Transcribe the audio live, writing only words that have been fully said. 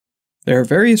There are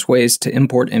various ways to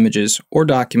import images or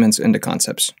documents into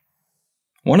Concepts,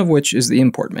 one of which is the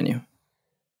Import menu.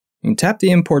 You can tap the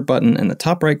Import button in the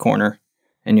top right corner,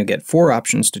 and you'll get 4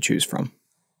 options to choose from.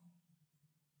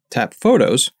 Tap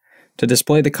Photos to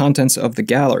display the contents of the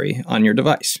gallery on your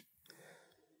device.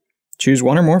 Choose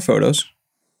one or more photos,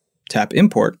 tap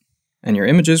Import, and your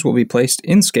images will be placed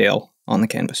in scale on the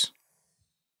canvas.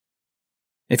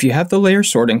 If you have the layer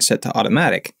sorting set to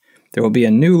automatic, there will be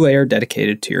a new layer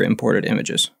dedicated to your imported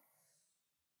images.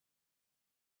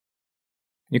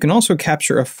 You can also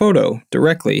capture a photo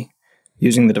directly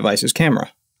using the device's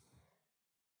camera.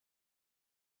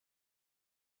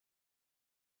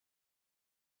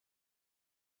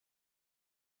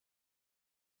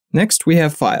 Next, we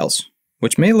have Files,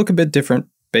 which may look a bit different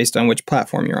based on which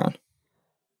platform you're on.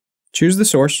 Choose the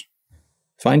source,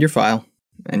 find your file,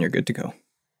 and you're good to go.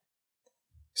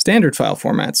 Standard file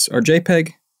formats are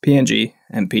JPEG, PNG,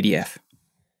 and PDF.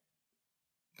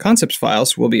 Concepts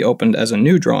files will be opened as a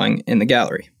new drawing in the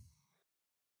gallery.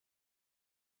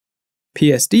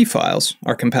 PSD files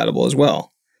are compatible as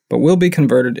well, but will be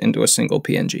converted into a single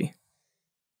PNG.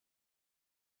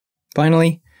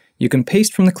 Finally, you can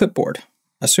paste from the clipboard,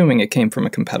 assuming it came from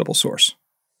a compatible source.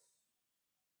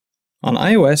 On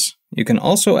iOS, you can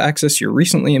also access your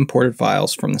recently imported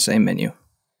files from the same menu.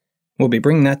 We'll be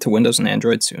bringing that to Windows and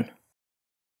Android soon.